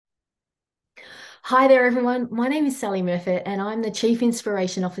Hi there, everyone. My name is Sally Murfet, and I'm the Chief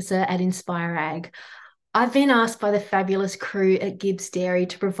Inspiration Officer at Inspire Ag. I've been asked by the fabulous crew at Gibbs Dairy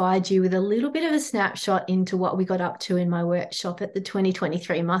to provide you with a little bit of a snapshot into what we got up to in my workshop at the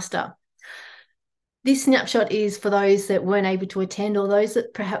 2023 muster. This snapshot is for those that weren't able to attend or those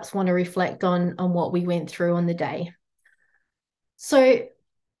that perhaps want to reflect on what we went through on the day. So,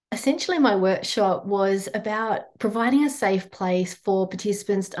 essentially, my workshop was about providing a safe place for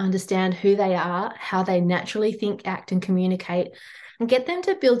participants to understand who they are, how they naturally think, act, and communicate, and get them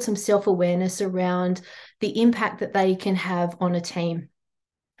to build some self awareness around the impact that they can have on a team,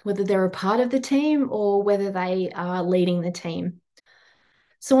 whether they're a part of the team or whether they are leading the team.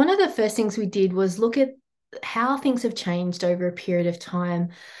 So, one of the first things we did was look at how things have changed over a period of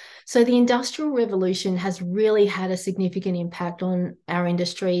time. So, the Industrial Revolution has really had a significant impact on our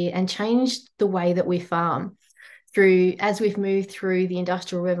industry and changed the way that we farm. As we've moved through the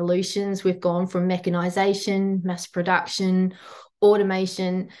industrial revolutions, we've gone from mechanization, mass production,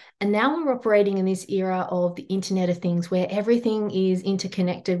 automation, and now we're operating in this era of the Internet of Things where everything is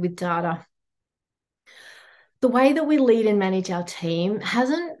interconnected with data. The way that we lead and manage our team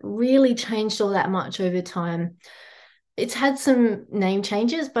hasn't really changed all that much over time. It's had some name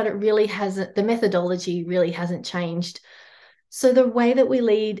changes, but it really hasn't, the methodology really hasn't changed. So the way that we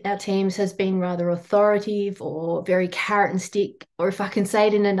lead our teams has been rather authoritative or very carrot and stick, or if I can say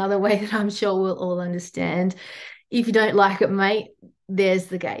it in another way that I'm sure we'll all understand, if you don't like it, mate, there's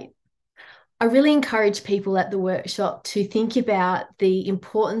the gate. I really encourage people at the workshop to think about the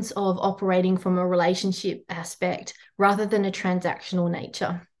importance of operating from a relationship aspect rather than a transactional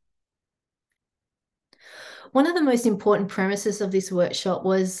nature. One of the most important premises of this workshop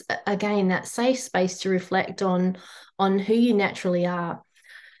was, again, that safe space to reflect on who you naturally are.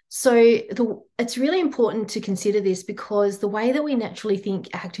 So it's really important to consider this because the way that we naturally think,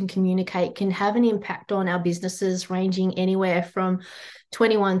 act, and communicate can have an impact on our businesses ranging anywhere from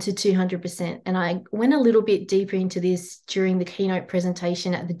 21 to 200%. And I went a little bit deeper into this during the keynote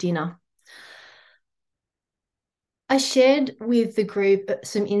presentation at the dinner. I shared with the group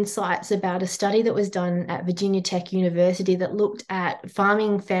some insights about a study that was done at Virginia Tech University that looked at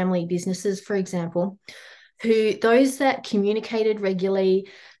farming family businesses, for example, who those that communicated regularly,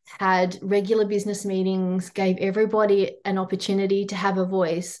 had regular business meetings, gave everybody an opportunity to have a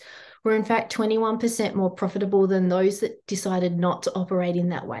voice, were in fact 21% more profitable than those that decided not to operate in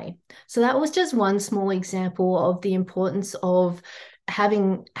that way. So that was just one small example of the importance of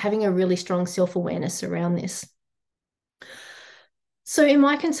having a really strong self-awareness around this. So, in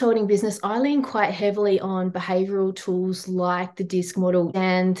my consulting business, I lean quite heavily on behavioral tools like the DISC model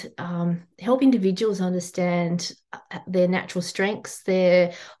and help individuals understand their natural strengths,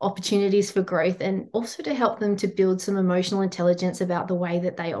 their opportunities for growth, and also to help them to build some emotional intelligence about the way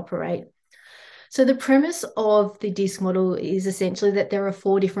that they operate. So, the premise of the DISC model is essentially that there are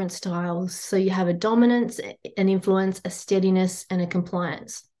four different styles. So, you have a dominance, an influence, a steadiness, and a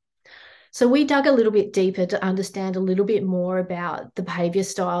compliance. So we dug a little bit deeper to understand a little bit more about the behavior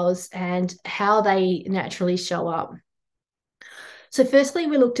styles and how they naturally show up. So firstly,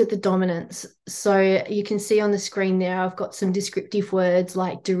 we looked at the dominance. So you can see on the screen there, I've got some descriptive words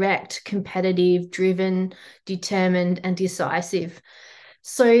like direct, competitive, driven, determined, and decisive.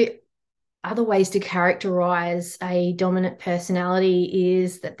 So other ways to characterize a dominant personality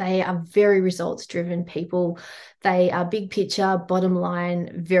is that they are very results driven people. They are big picture, bottom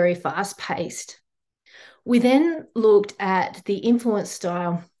line, very fast paced. We then looked at the influence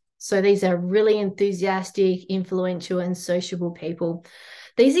style. So these are really enthusiastic, influential, and sociable people.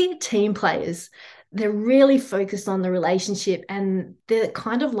 These are team players. They're really focused on the relationship and they're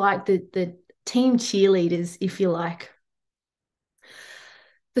kind of like the team cheerleaders, if you like.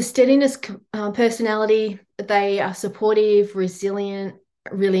 The steadiness personality, they are supportive, resilient,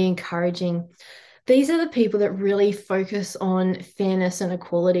 really encouraging. These are the people that really focus on fairness and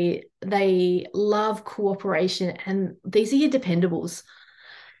equality. They love cooperation, and these are your dependables.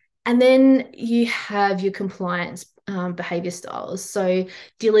 And then you have your compliance behavior styles. So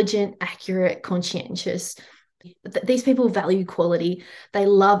diligent, accurate, conscientious. These people value quality. They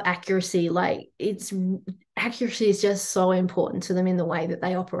love accuracy. Accuracy is just so important to them in the way that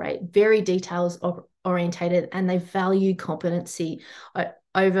they operate. Very details orientated, and they value competency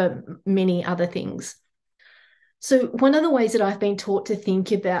over many other things. So one of the ways that I've been taught to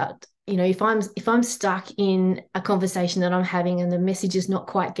think about, if I'm stuck in a conversation that I'm having and the message is not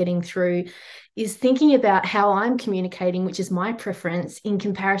quite getting through, is thinking about how I'm communicating, which is my preference, in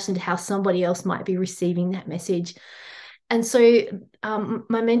comparison to how somebody else might be receiving that message. And so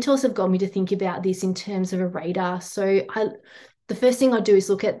my mentors have got me to think about this in terms of a radar. So The first thing I do is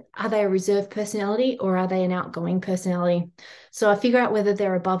look at, are they a reserved personality or are they an outgoing personality? So I figure out whether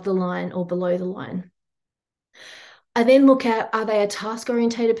they're above the line or below the line. I then look at, are they a task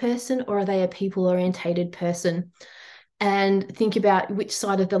orientated person or are they a people orientated person? And think about which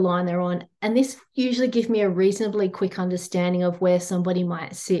side of the line they're on. And this usually gives me a reasonably quick understanding of where somebody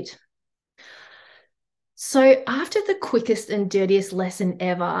might sit. So after the quickest and dirtiest lesson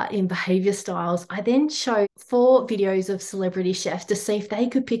ever in behavior styles, I then show 4 videos of celebrity chefs to see if they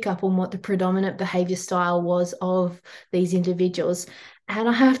could pick up on what the predominant behavior style was of these individuals. And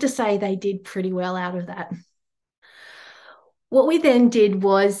I have to say they did pretty well out of that. What we then did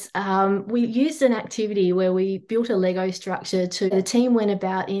was we used an activity where we built a Lego structure to the team went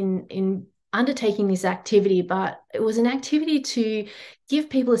about in undertaking this activity, but it was an activity to give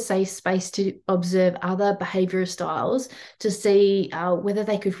people a safe space to observe other behavioral styles to see whether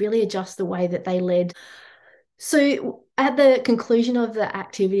they could really adjust the way that they led. So at the conclusion of the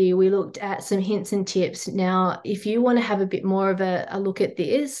activity, we looked at some hints and tips. Now, if you want to have a bit more of a look at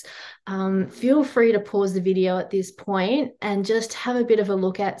this, feel free to pause the video at this point and just have a bit of a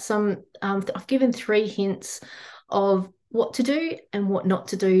look at some. I've given 3 hints of what to do and what not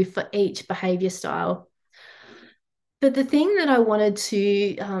to do for each behavior style. But the thing that I wanted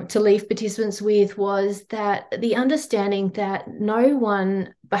to leave participants with was that the understanding that no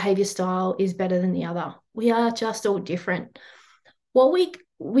one behavior style is better than the other. We are just all different. What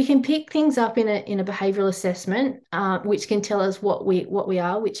we can pick things up in a behavioral assessment, which can tell us what we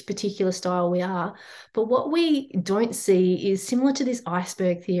are, which particular style we are. But what we don't see is similar to this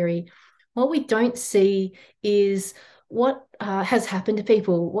iceberg theory. What we don't see is what has happened to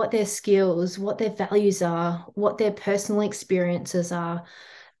people, what their skills, what their values are, what their personal experiences are.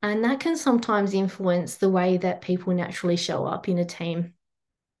 And that can sometimes influence the way that people naturally show up in a team.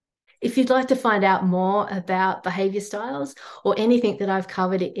 If you'd like to find out more about behavior styles or anything that I've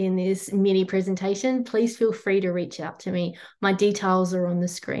covered in this mini presentation, please feel free to reach out to me. My details are on the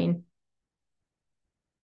screen.